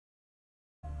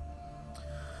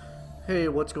Hey,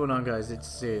 what's going on, guys? It's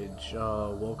Sidge.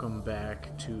 Welcome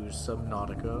back to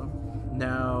Subnautica.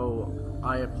 Now,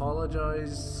 I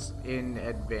apologize in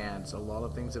advance. A lot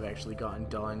of things have actually gotten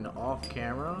done off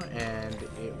camera, and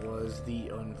it was the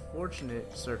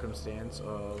unfortunate circumstance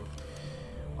of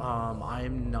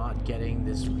I'm not getting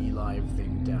this relive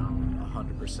thing down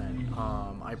 100%.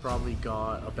 I probably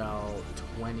got about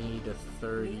 20 to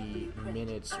 30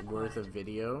 minutes worth of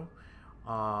video,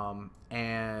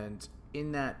 and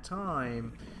in that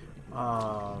time,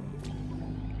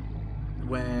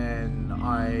 when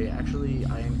I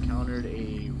encountered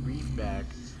a reefback,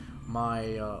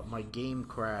 my game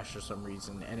crashed for some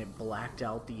reason, and it blacked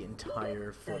out the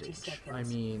entire footage. I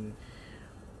mean,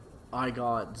 I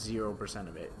got 0%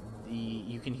 of it.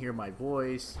 You can hear my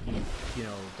voice, you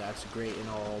know, that's great and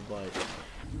all, but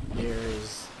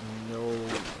there's no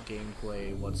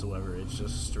gameplay whatsoever. It's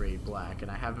just straight black,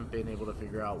 and I haven't been able to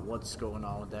figure out what's going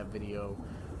on with that video.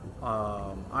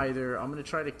 Either I'm gonna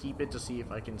try to keep it to see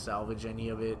if I can salvage any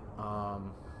of it,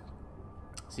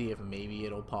 see if maybe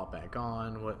it'll pop back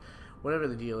on. Whatever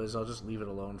the deal is, I'll just leave it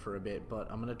alone for a bit, but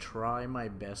I'm gonna try my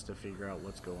best to figure out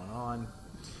what's going on.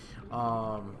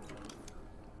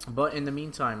 But in the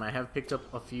meantime, I have picked up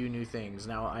a few new things.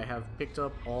 Now, I have picked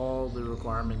up all the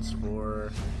requirements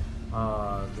for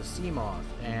the sea moth,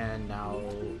 and now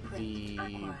the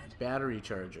battery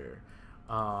charger.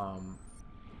 But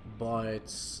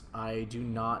I do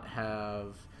not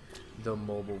have the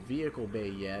mobile vehicle bay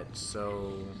yet,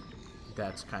 so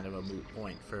that's kind of a moot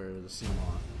point for the sea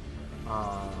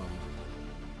moth.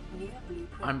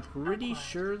 I'm pretty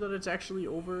sure that it's actually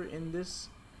over in this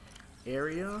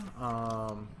area.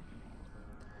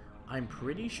 I'm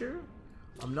pretty sure.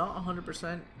 I'm not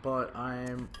 100%, but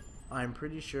I'm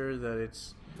pretty sure that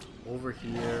it's over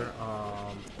here.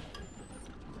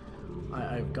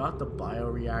 I've got the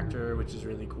bioreactor, which is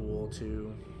really cool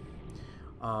too.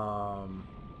 I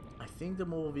think the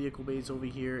mobile vehicle bay is over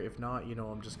here. If not, you know,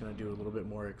 I'm just gonna do a little bit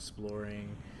more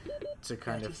exploring to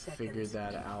kind of figure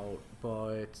that out.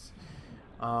 But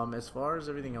as far as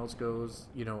everything else goes,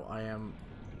 you know,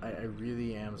 I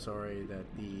really am sorry that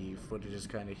the footage is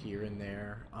kind of here and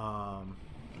there. I'm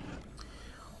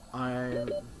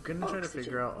gonna try to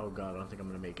figure out. Oh god, I don't think I'm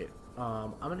gonna make it.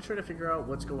 I'm gonna try to figure out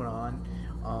what's going on.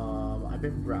 I've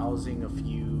been browsing a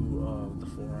few of the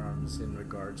forums in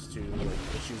regards to like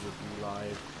issues with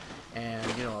Relive, and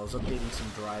you know, I was updating some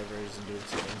drivers and doing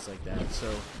some things like that.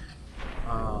 So,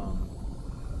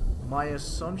 my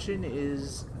assumption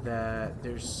is that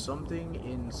there's something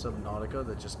in Subnautica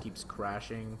that just keeps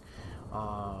crashing,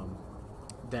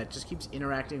 that just keeps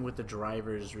interacting with the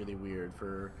drivers really weird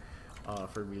for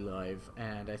Relive,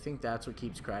 and I think that's what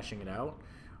keeps crashing it out.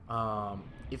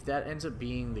 If that ends up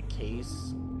being the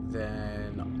case,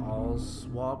 then I'll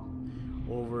swap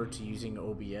over to using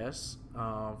OBS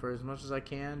for as much as I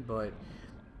can, but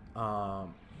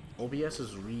OBS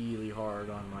is really hard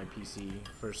on my PC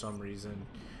for some reason.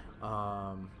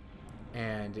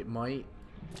 And it might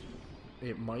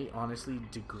honestly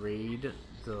degrade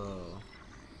the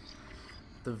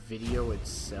video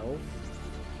itself,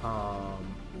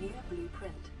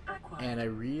 and I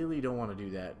really don't want to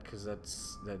do that because that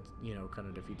you know, kind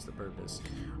of defeats the purpose.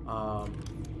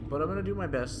 But I'm gonna do my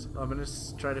best. I'm gonna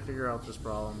try to figure out this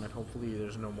problem, and hopefully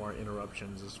there's no more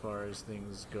interruptions as far as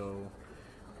things go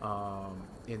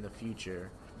in the future.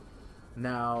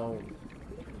 Now,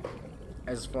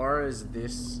 as far as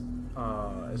this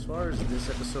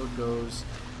episode goes,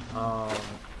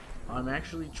 I'm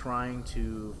actually trying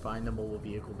to find the mobile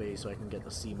vehicle base so I can get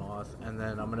the sea moth, and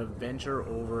then I'm gonna venture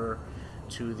over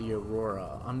to the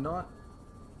Aurora.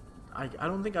 I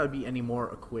don't think I'd be any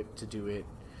more equipped to do it,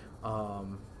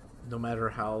 no matter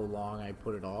how long I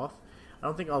put it off. I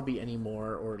don't think I'll be any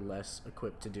more or less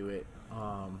equipped to do it.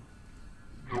 Ow,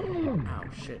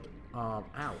 shit. Ow,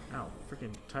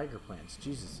 freaking tiger plants.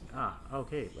 Jesus. Ah,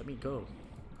 okay, let me go.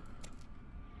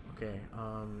 Okay,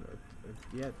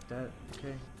 yeah, that,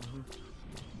 okay,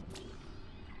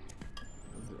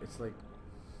 It's like,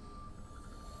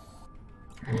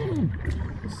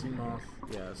 sea moth,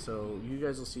 yeah, so you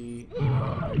guys will see,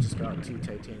 I just got 2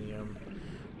 titanium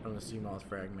from the sea moth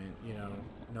fragment, you know,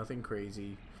 nothing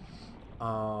crazy.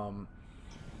 I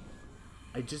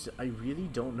really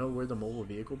don't know where the mobile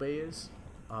vehicle bay is.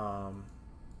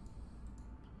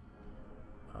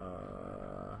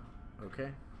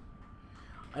 Okay.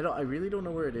 I really don't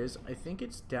know where it is. I think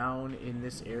it's down in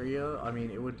this area. I mean,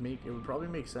 it would probably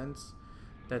make sense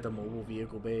that the mobile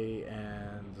vehicle bay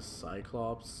and the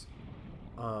Cyclops,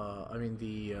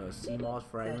 the sea moth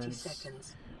fragments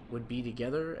would be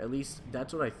together. At least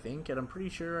that's what I think, and I'm pretty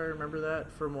sure I remember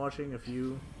that from watching a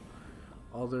few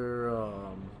other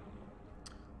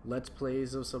Let's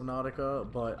Plays of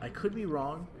Subnautica, but I could be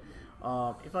wrong.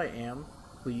 If I am,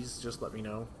 please just let me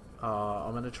know.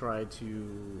 I'm gonna try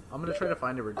to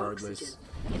find it regardless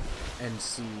and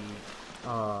see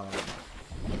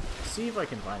if I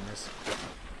can find this.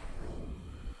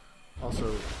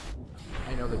 Also,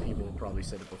 I know that people probably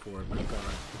said it before, but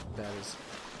God, that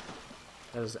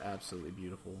is absolutely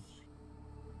beautiful.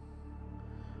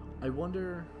 I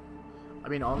wonder. I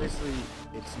mean, obviously,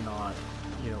 it's not,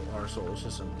 you know, our solar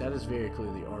system. That is very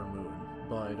clearly our moon.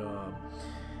 But,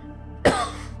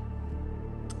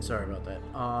 sorry about that.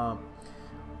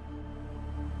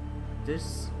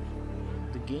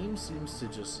 The game seems to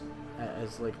just,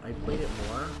 as like, I played it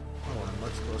more. Oh, I'm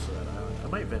much closer to that island. I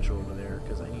might venture over there,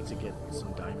 because I need to get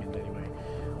some diamond anyway.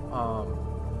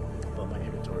 But my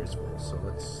inventory is full, so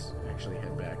let's actually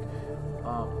head back.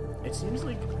 It seems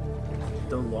like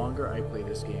the longer I play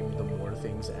this game, the more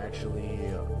things actually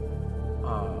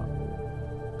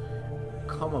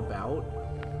come about.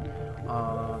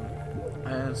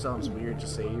 And it sounds weird to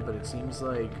say, but it seems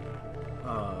like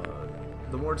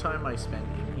the more time I spend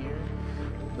in here,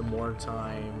 the more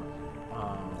time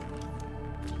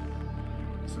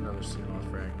it's another sea moth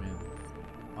fragment.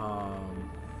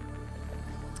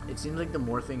 It seems like the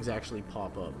more things actually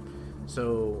pop up.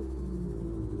 So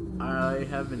I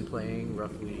have been playing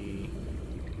roughly,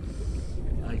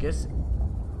 I guess,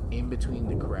 in between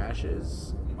the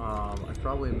crashes. I've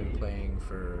probably been playing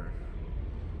for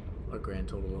a grand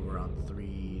total of around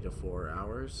 3 to 4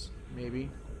 hours,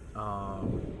 maybe. I'd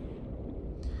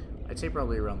say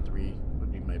probably around 3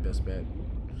 would be my best bet.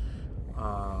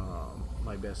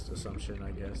 My best assumption,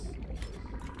 I guess.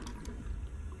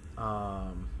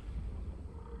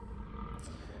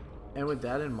 And with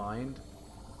that in mind,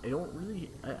 I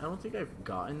don't think I've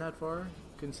gotten that far,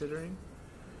 considering.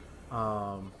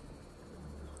 I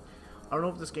don't know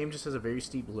if this game just has a very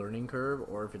steep learning curve,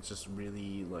 or if it's just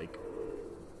really, like,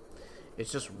 it's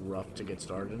just rough to get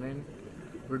started in.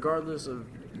 Regardless of,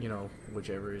 you know,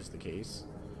 whichever is the case,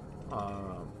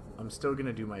 I'm still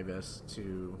gonna do my best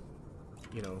to,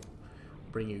 you know,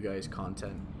 bring you guys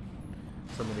content,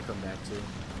 something to come back to.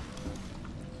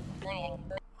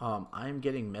 I'm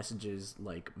getting messages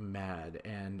like mad,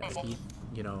 and he,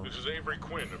 you know. This is Avery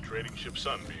Quinn of Trading Ship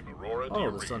Sunbeam. Aurora, do oh,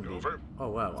 you the read? Sunbeam. Over. Oh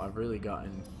wow, I've really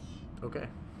gotten. Okay.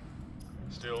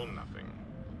 Still nothing.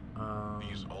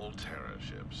 These Altera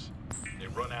ships. They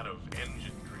run out of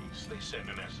engine grease. They send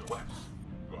an SOS.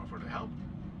 You offer to help.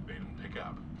 They don't pick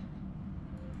up.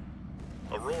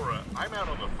 Aurora, I'm out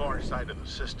on the far side of the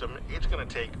system. It's going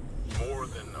to take more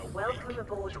than a week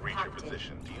to reach your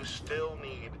position. Do you still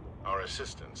need our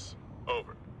assistance?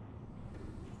 Over.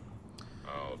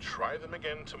 I'll try them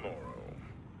again tomorrow.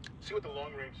 See what the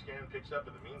long-range scan picks up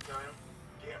in the meantime?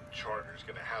 Damn charter's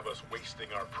gonna have us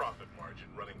wasting our profit margin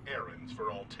running errands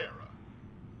for Altera.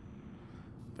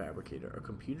 Fabricator, a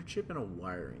computer chip and a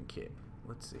wiring kit.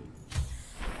 Let's see.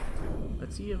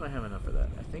 Let's see if I have enough of that.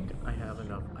 I think I have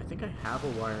enough. I think I have a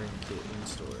wiring kit in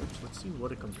storage. Let's see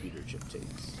what a computer chip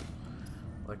takes.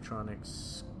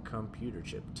 Electronics, computer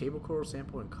chip, table coral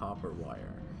sample, and copper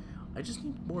wire. I just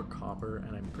need more copper,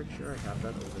 and I'm pretty sure I have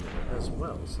that over there as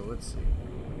well. So let's see.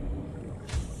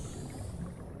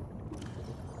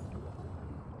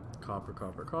 Copper,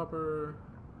 copper, copper.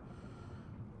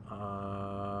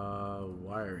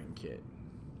 Wiring kit.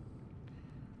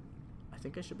 I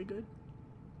think I should be good.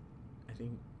 I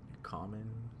think common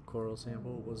coral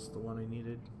sample was the one I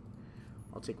needed.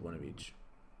 I'll take one of each,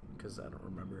 because I don't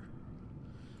remember.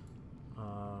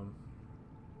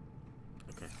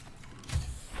 Okay.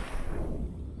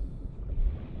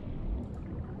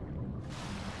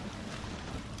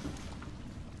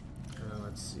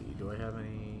 Let's see. Do I have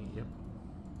any? Yep.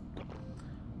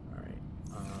 Alright.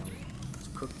 Let's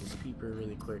cook this peeper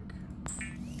really quick.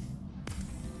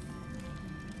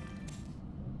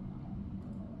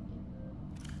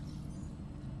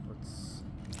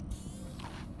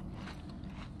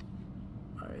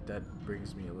 Alright, that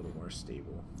brings me a little more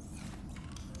stable.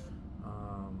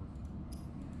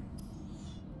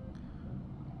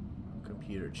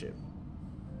 Computer chip.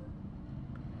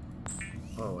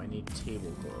 Oh, I need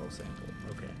table coral sample.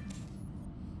 Okay.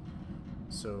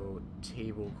 So,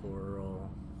 table coral.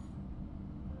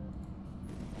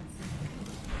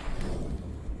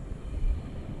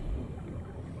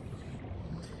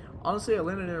 Honestly, I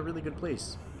landed in a really good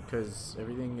place, because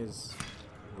everything is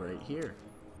right here.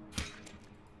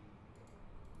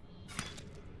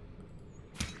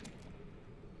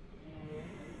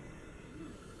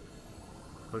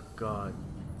 But God,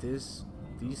 these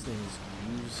things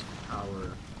use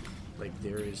power like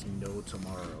there is no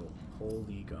tomorrow.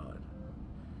 Holy God.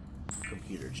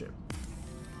 Computer chip.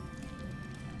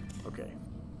 Okay.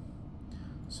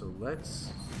 So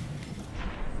let's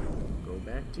go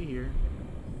back to here.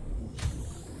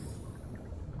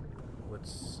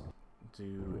 Let's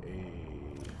do a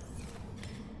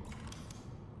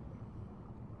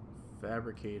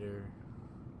fabricator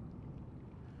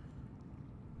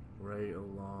right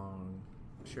along.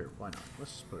 Sure, why not?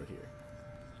 Let's just put it here.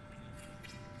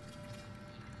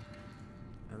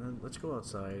 And then let's go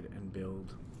outside and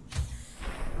build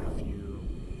a few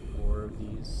more of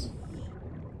these.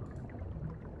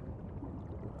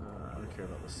 I don't care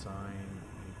about the sign.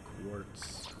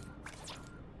 Quartz.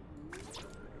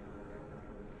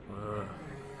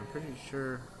 I'm pretty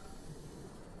sure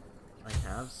I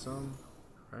have some,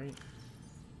 right?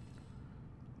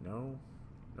 No?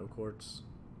 No quartz.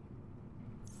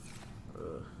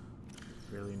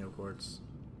 Really no quartz.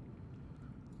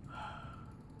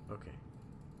 Okay.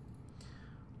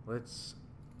 Let's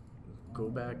go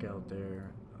back out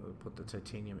there. Put the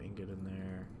titanium ingot in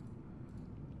there.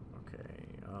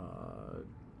 Okay.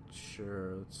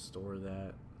 Sure, let's store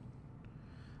that.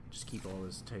 Just keep all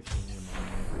this titanium on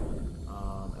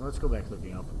there. And let's go back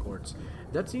looking out for quartz.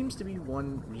 That seems to be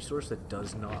one resource that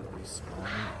does not respawn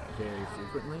very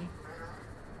frequently.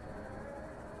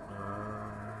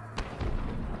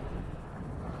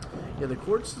 Yeah, the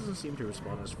quartz doesn't seem to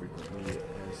respawn as frequently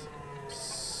as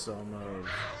some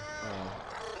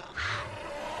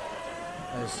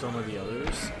of the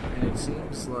others. And it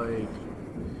seems like,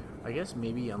 I guess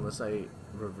maybe unless I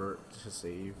revert to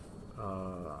save,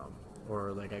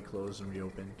 or like I close and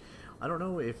reopen, I don't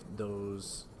know if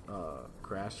those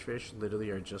crash fish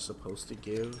literally are just supposed to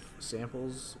give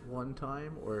samples one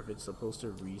time, or if it's supposed to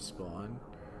respawn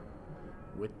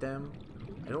with them.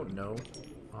 I don't know.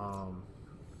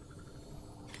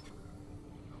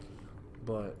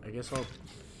 But I guess I'll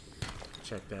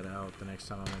check that out the next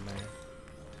time I'm in there.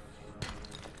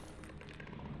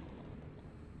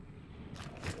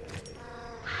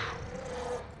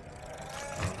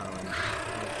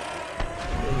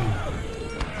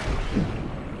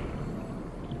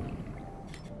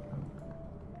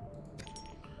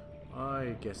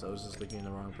 I guess I was just looking in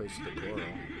the wrong place for the coral.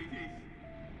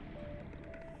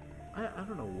 I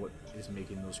don't know what is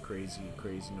making those crazy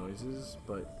noises,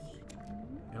 but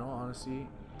in all honesty,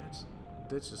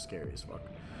 that's just scary as fuck.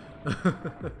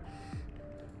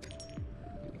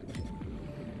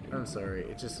 I'm sorry,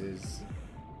 it just is.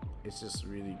 It's just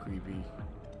really creepy.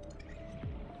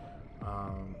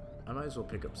 I might as well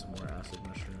pick up some more acid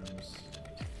mushrooms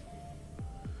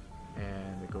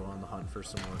and go on the hunt for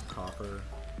some more copper.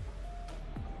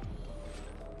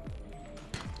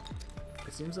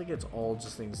 It seems like it's all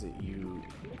just things that you,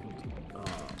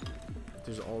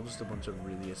 there's all just a bunch of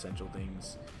really essential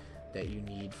things that you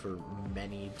need for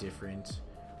many different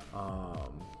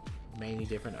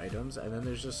items, and then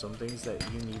there's just some things that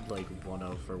you need like one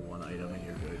of for one item and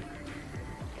you're good.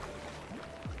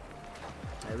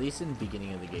 At least in the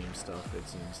beginning of the game stuff, it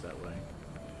seems that way.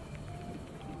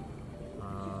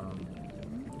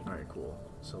 Alright, cool.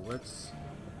 So let's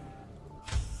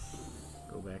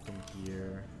go back in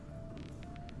here.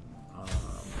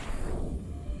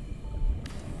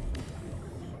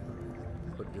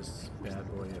 Put this bad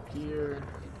boy up here.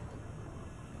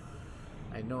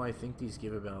 I think these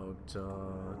give about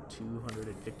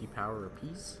 250 power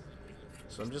apiece,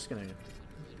 so I'm just gonna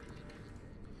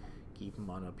keep them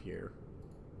on up here.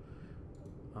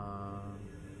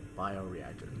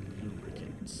 Bioreactor,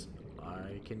 lubricants.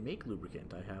 I can make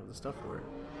lubricant. I have the stuff for it.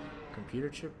 Computer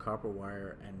chip, copper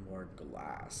wire, and more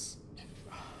glass.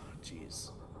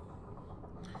 Jeez.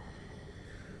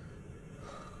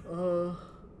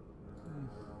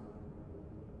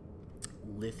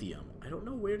 Lithium. I don't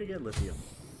know where to get lithium.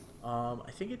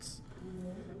 I think it's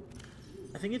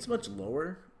much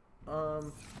lower.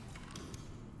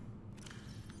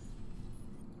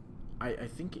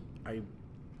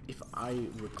 If I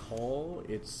recall,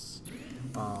 it's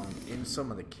in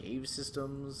some of the cave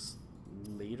systems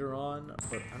later on,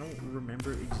 but I don't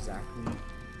remember exactly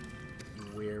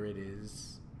where it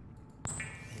is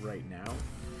right now.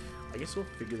 I guess we'll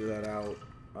figure that out,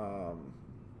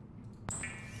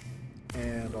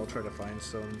 and I'll try to find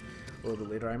some a little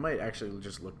bit later. I might actually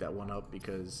just look that one up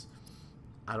because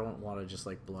I don't want to just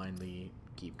like blindly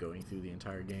keep going through the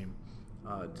entire game.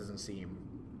 It doesn't seem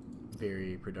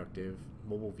very productive.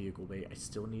 Mobile vehicle bay. I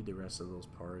still need the rest of those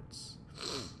parts.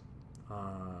 I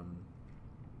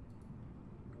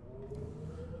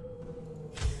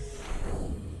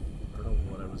don't know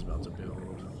what I was about to build.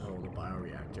 Oh, the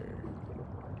bioreactor.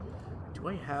 Do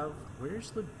I have...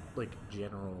 Where's the, like,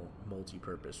 general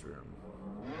multi-purpose room?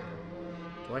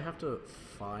 Do I have to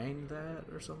find that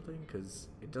or something? Because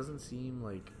it doesn't seem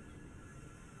like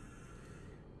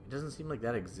doesn't seem like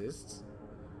that exists.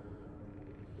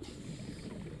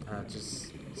 It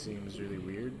just seems really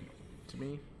weird to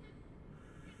me.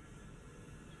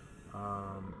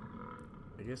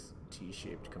 I guess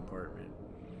T-shaped compartment.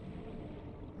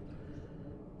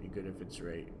 Be good if it's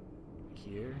right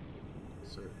here.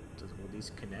 So will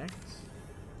these connect?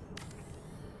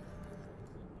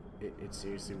 It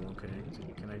seriously won't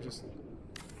connect. Can I just...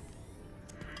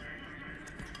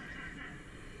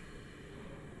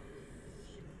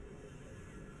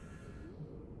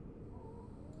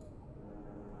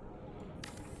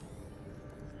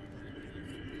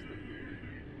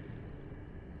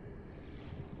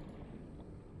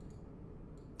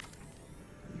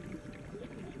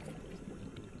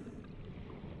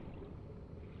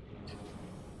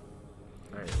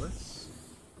 Alright, let's...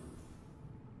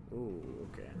 Oh,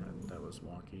 okay, that was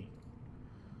wonky.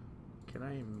 Can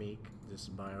I make this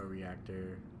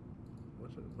bioreactor...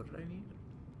 What did I need?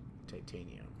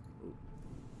 Titanium. Ooh.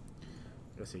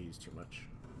 I guess I used too much.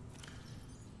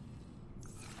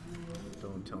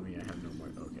 Don't tell me I have no more...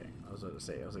 Okay, I was about to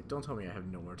say, I was like, don't tell me I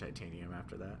have no more titanium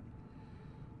after that.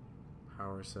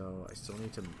 Power cell. I still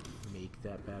need to make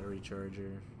that battery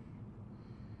charger.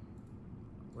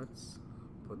 Let's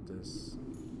put this...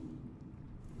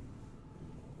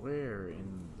 Where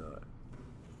in the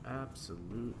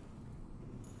absolute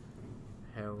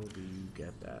hell do you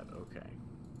get that? Okay.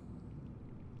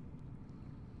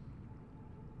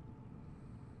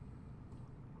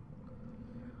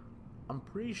 I'm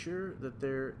pretty sure that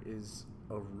there is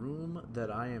a room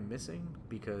that I am missing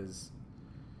because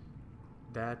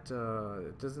that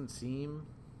it doesn't seem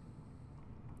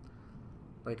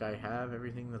like I have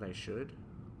everything that I should.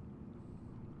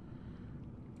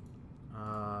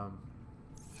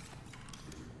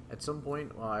 At some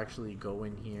point, I'll actually go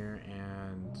in here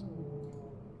and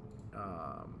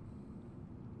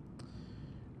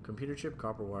computer chip,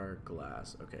 copper wire,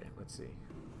 glass. Okay, let's see.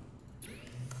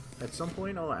 At some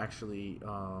point, I'll actually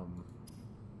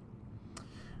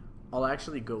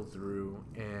go through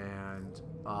and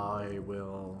I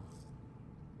will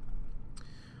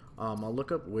I'll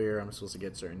look up where I'm supposed to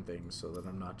get certain things so that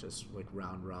I'm not just like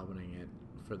round robining it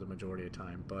for the majority of the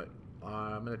time. But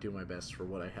I'm gonna do my best for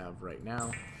what I have right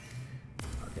now.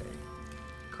 Okay,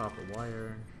 copper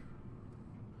wire,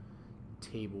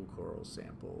 table coral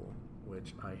sample,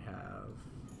 which I have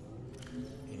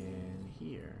in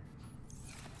here.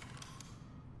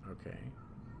 Okay,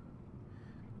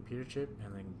 computer chip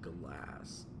and then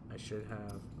glass. I should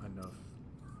have enough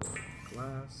for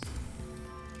glass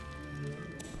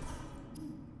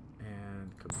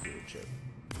and computer chip.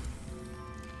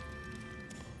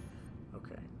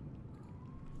 Okay,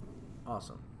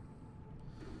 awesome.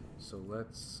 So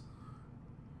let's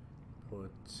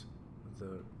put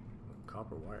the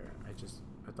copper wire.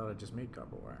 I thought I just made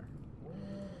copper wire.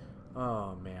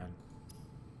 Oh man.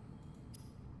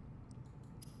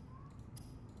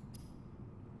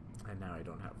 And now I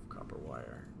don't have copper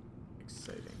wire.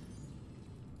 Exciting.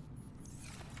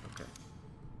 Okay.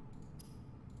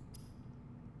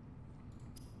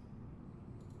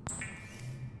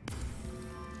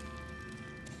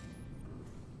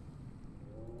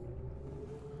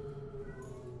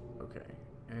 Okay.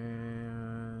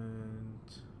 And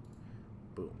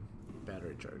boom.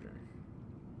 Battery charger.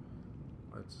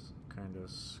 Let's kind of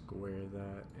square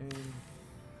that in.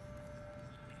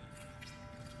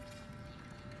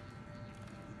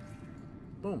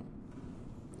 Boom.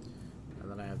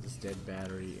 And then I have this dead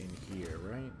battery in here,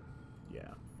 right?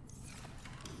 Yeah.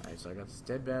 Alright, so I got this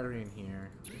dead battery in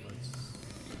here. Let's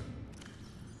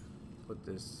put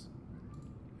this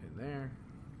in there.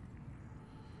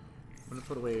 I'm gonna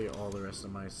put away all the rest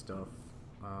of my stuff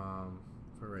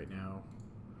for right now.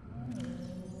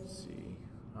 Let's see.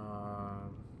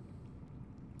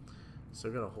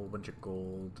 Still got a whole bunch of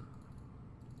gold.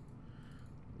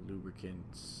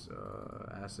 Lubricants,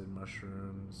 acid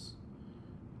mushrooms.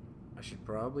 I should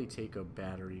probably take a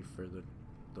battery for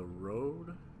the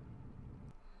road.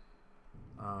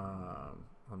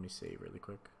 Let me save really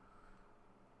quick.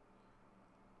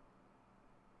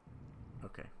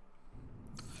 Okay.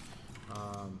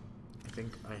 I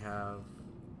think I have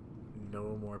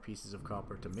no more pieces of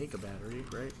copper to make a battery,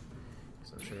 right?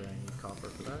 So I'm sure I need copper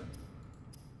for that.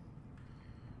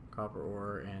 Copper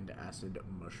ore and acid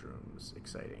mushrooms.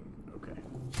 Exciting. Okay.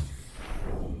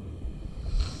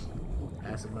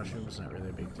 Acid mushrooms, not really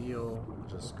a big deal. I'll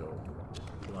just go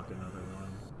pluck another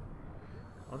one.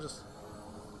 I'll just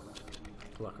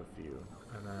pluck a few.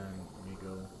 And then we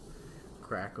go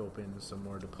crack open some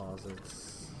more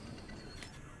deposits.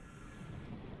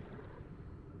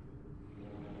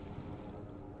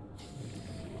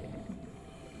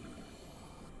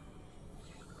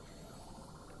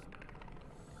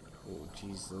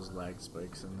 Jeez, those lag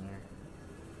spikes in there.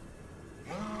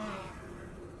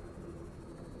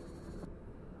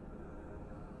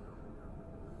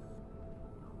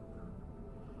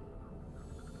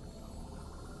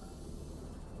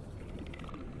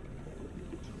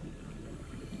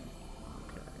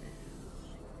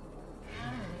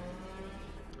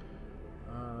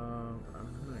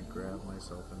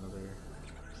 myself another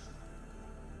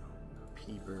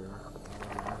peeper.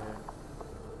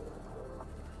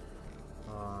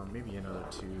 Maybe another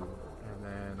 2, and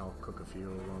then I'll cook a few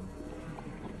of them.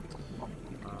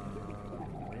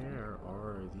 Where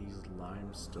are these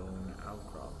limestone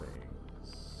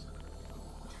outcroppings?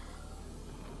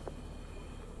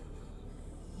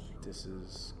 This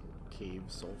is cave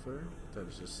sulfur that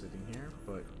is just sitting here,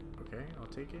 but okay, I'll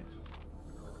take it.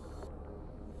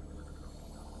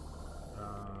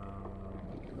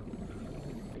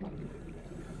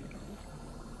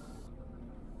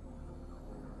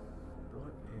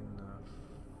 What in the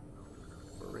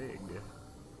frig?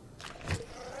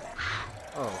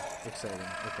 Oh, exciting.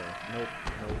 Okay. Nope,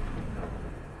 nope, nope.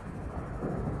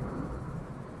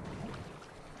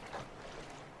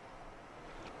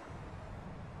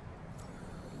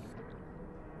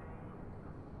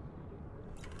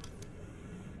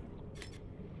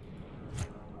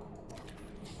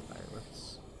 Alright,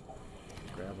 let's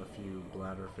grab a few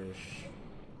bladderfish.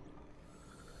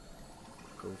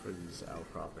 Go for these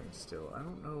outcroppings still. I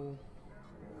don't know.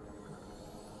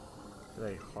 Did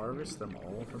I harvest them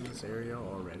all from this area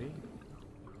already?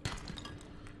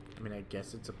 I mean, I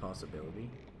guess it's a possibility.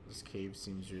 This cave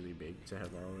seems really big to have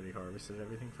already harvested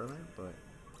everything from it, but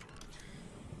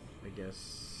I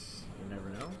guess you never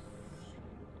know.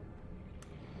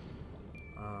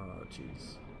 Oh,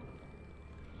 jeez.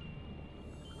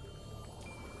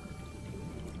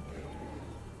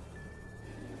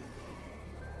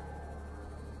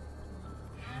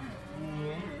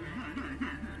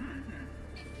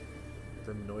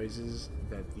 The noises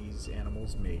that these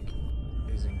animals make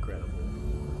is incredible.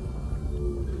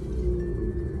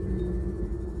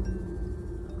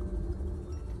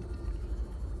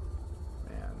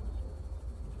 Man.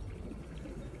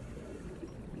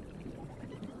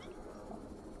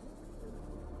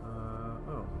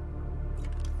 Oh.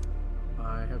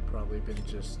 I have probably been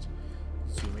just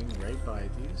zooming right by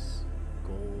these.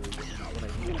 Gold, not what I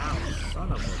need. Ow,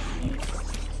 son of a bitch.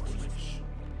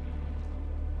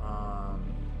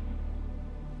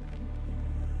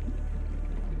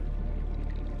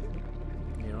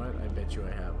 You know what? I bet you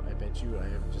I have. I bet you I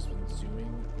have just been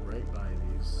zooming right by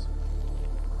these.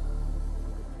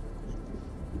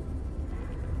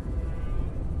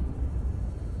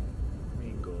 Let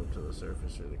me go up to the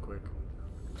surface really quick.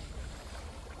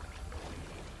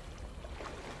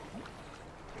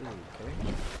 Ooh, okay.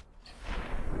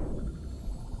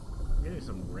 I'm getting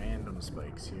some random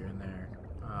spikes here and there.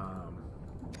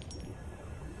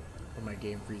 When my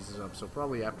game freezes up, so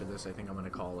probably after this I think I'm gonna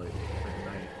call it for the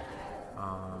night.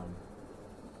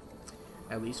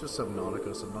 At least with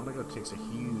Subnautica takes a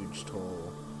huge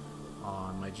toll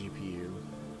on my GPU,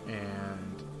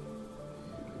 and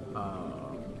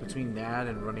between that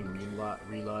and running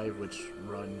Relive, which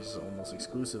runs almost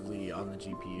exclusively on the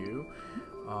GPU,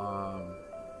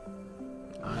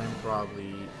 I'm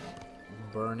probably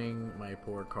burning my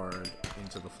poor card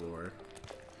into the floor,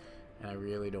 and I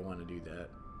really don't want to do that.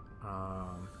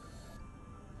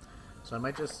 So I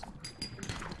might just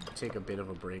take a bit of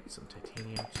a break. Some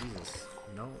titanium. Jesus,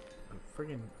 no,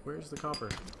 friggin', where's the copper?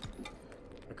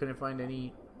 I couldn't find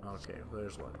any. Okay, well,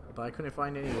 there's one, but I couldn't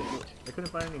find any. I couldn't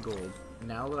find any gold.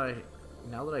 Now that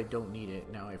I don't need it,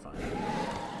 now I find it.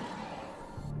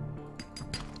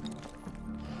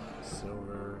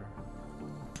 Silver.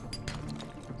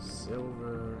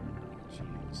 Silver.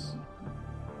 Jeez.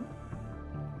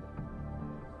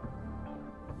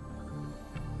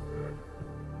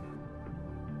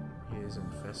 He is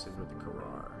infested with the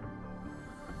Karar.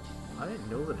 I didn't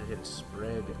know that it had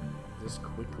spread this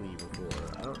quickly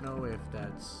before. I don't know if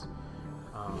that's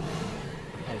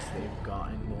as they've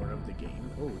gotten more of the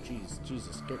game. Oh, jeez,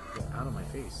 Jesus, get out of my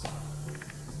face.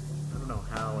 I don't know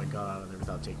how I got out of there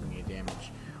without taking any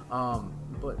damage.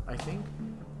 But I think,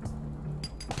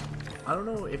 I don't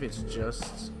know if it's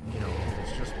just, you know, if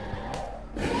it's just,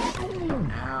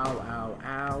 ow, ow,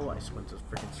 ow, I just went to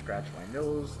freaking scratch my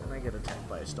nose, and I get attacked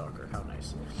by a stalker. How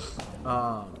nice.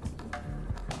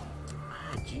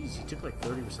 Jeez, he took like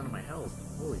 30% of my health.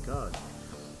 Holy God.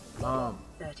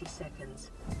 30 seconds.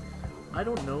 I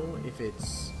don't know if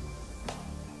it's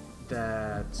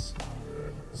that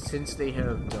since they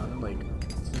have done, like,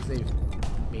 since they've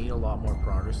made a lot more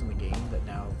progress in the game, that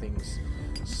now things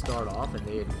start off and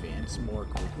they advance more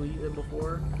quickly than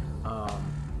before. Um,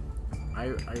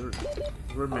 I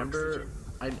remember,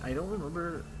 I don't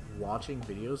remember watching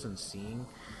videos and seeing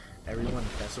everyone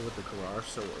messing with the Karar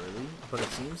so early, but it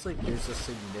seems like there's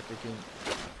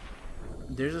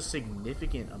a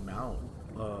significant amount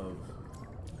of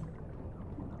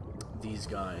these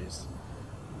guys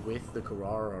with the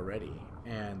Karar already,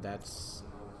 and that's,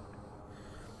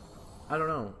 I don't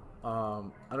know.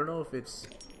 I don't know if it's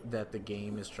that the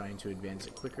game is trying to advance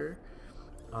it quicker.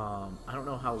 I don't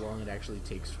know how long it actually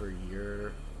takes for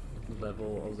your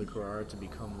level of the Karar to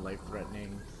become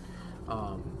life-threatening.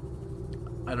 I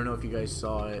don't know if you guys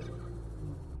saw it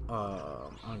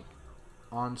on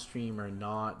stream or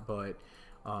not, but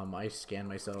I scanned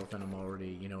myself and I'm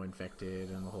already, you know,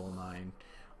 infected and the whole nine.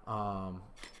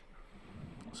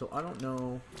 So I don't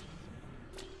know.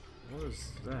 What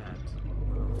is that? A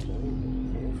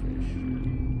whole fish.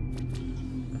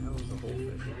 What the hell is a whole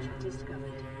fish?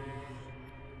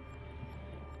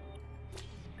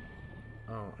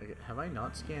 Oh, have I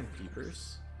not scanned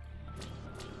peepers?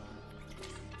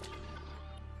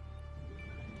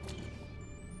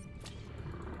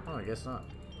 Oh, I guess not.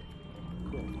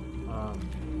 Cool.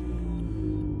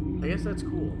 I guess that's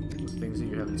cool. Those things that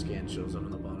you haven't scanned shows up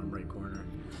in the bottom right corner.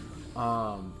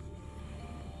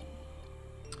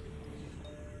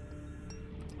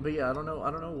 But yeah, I don't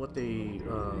know what they,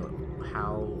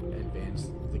 how advanced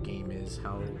the game is,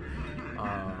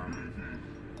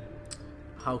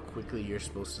 how quickly you're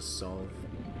supposed to solve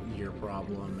your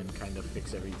problem and kind of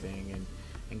fix everything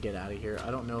and get out of here. I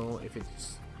don't know if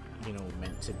it's, you know,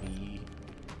 meant to be,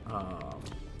 I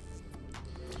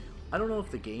don't know if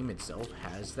the game itself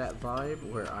has that vibe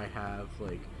where I have,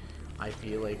 like, I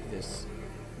feel like this,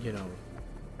 you know,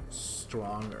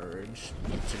 strong urge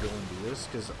to go and do this,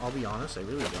 because I'll be honest, I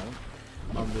really don't.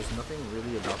 There's nothing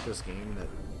really about this game that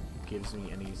gives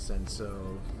me any sense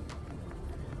of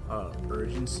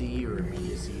urgency or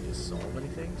immediacy to solve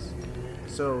anything.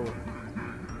 So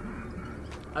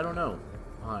I don't know,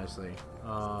 honestly.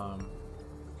 I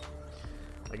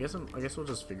guess we'll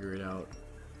just figure it out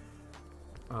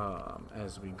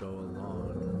as we go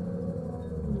along.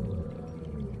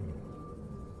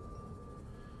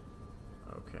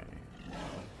 Okay.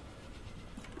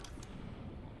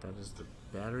 That is the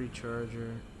battery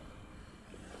charger.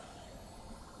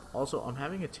 Also, I'm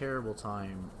having a terrible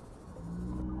time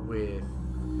with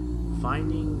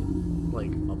finding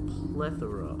like a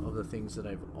plethora of the things that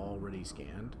I've already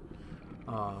scanned.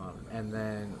 And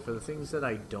then for the things that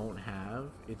I don't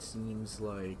have, it seems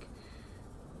like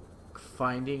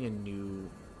finding new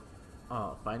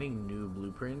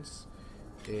blueprints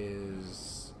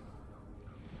is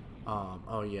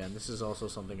oh yeah, and this is also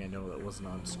something I know that wasn't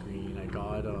on screen. I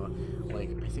got like,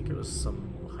 I think it was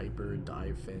some hyper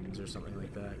dive fins or something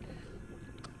like that.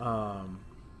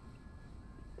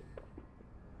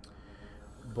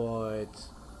 But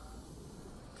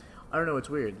I don't know, it's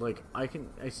weird. Like, I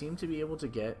seem to be able to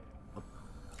get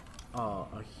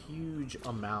a huge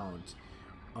amount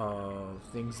of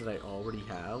things that I already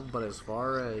have, but as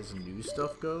far as new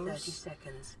stuff goes, 30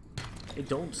 seconds. I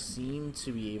don't seem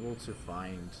to be able to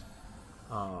find,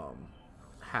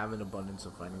 have an abundance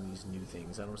of finding these new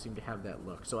things. I don't seem to have that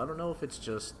luck. So I don't know if it's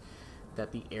just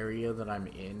that the area that I'm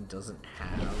in doesn't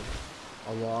have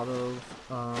a lot of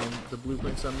the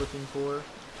blueprints I'm looking for.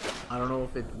 I don't know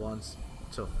if it wants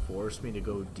to force me to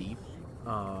go deep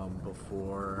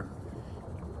before,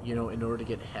 you know, in order to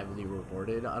get heavily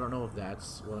rewarded. I don't know if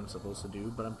that's what I'm supposed to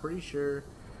do, but I'm pretty sure,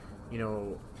 you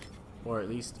know, or at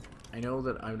least I know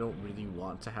that I don't really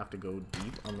want to have to go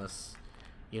deep unless,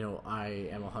 you know, I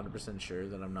am 100% sure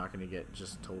that I'm not going to get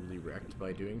just totally wrecked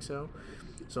by doing so.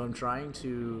 So I'm trying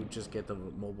to just get the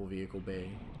mobile vehicle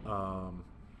bay.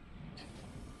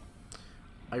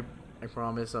 I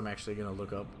promise I'm actually going to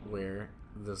look up where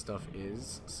the stuff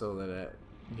is so that,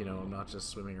 you know, I'm not just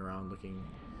swimming around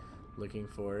looking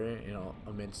for it, you know,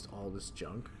 amidst all this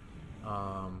junk.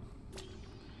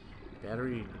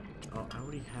 Battery, oh, I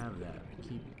already have that. I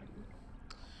keep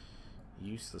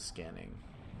useless scanning.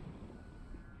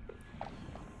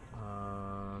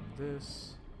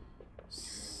 This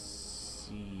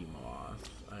sea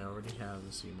moth. I already have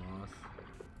the sea moth,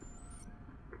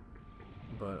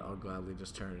 but I'll gladly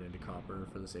just turn it into copper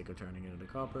for the sake of turning it into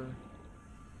copper.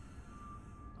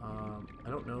 I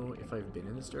don't know if I've been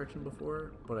in this direction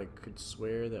before, but I could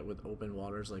swear that with open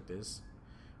waters like this,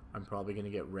 I'm probably going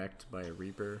to get wrecked by a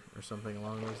reaper or something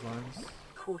along those lines.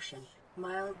 Caution.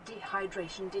 Mild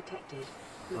dehydration detected.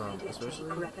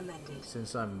 Especially recommended.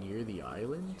 Since I'm near the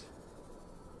island.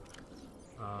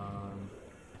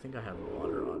 I think I have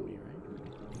water on me, right?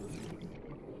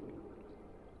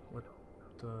 What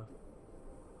the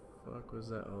fuck was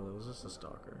that? Oh, that was just a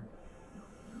stalker.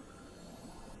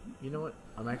 You know what?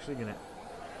 I'm actually gonna...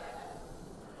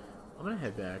 I'm gonna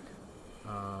head back.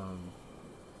 I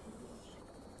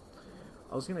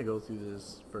was gonna go through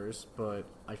this first, but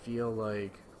I feel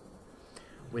like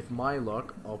with my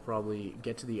luck, I'll probably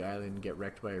get to the island, get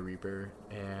wrecked by a Reaper,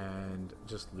 and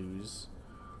just lose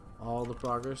all the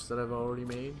progress that I've already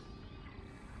made.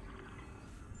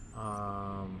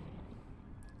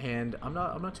 And I'm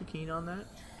not too keen on that.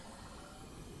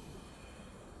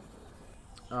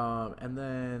 And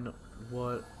then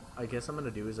what I guess I'm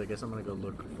gonna do is I guess I'm gonna go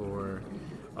look for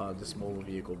this mobile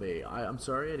vehicle bay. I'm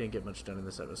sorry I didn't get much done in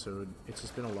this episode. It's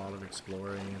just been a lot of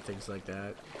exploring and things like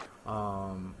that.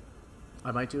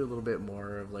 I might do a little bit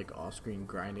more of like off-screen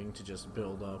grinding to just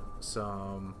build up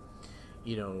some,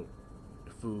 you know,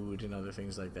 food and other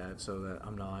things like that, so that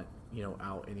I'm not, you know,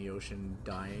 out in the ocean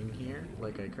dying here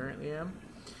like I currently am.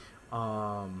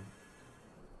 I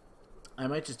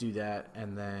might just do that,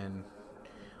 and then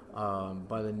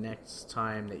by the next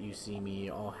time that you see me,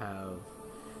 I'll have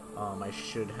I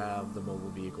should have the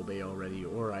mobile vehicle bay already,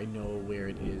 or I know where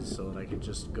it is so that I can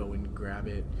just go and grab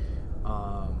it,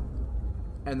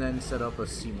 and then set up a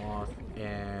sea moth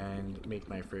and make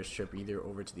my first trip either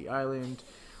over to the island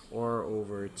or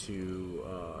over to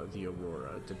the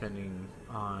Aurora, depending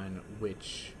on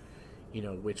which, you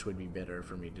know, which would be better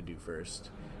for me to do first.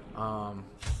 But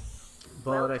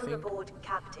Welcome aboard,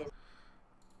 Captain.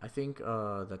 I think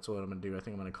that's what I'm gonna do. I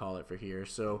think I'm gonna call it for here.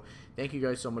 So thank you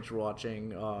guys so much for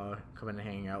watching, coming and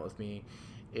hanging out with me.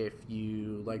 If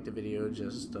you like the video,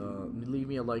 just leave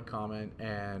me a like, comment,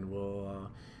 and we'll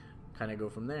kind of go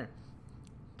from there.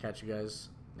 Catch you guys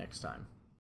next time.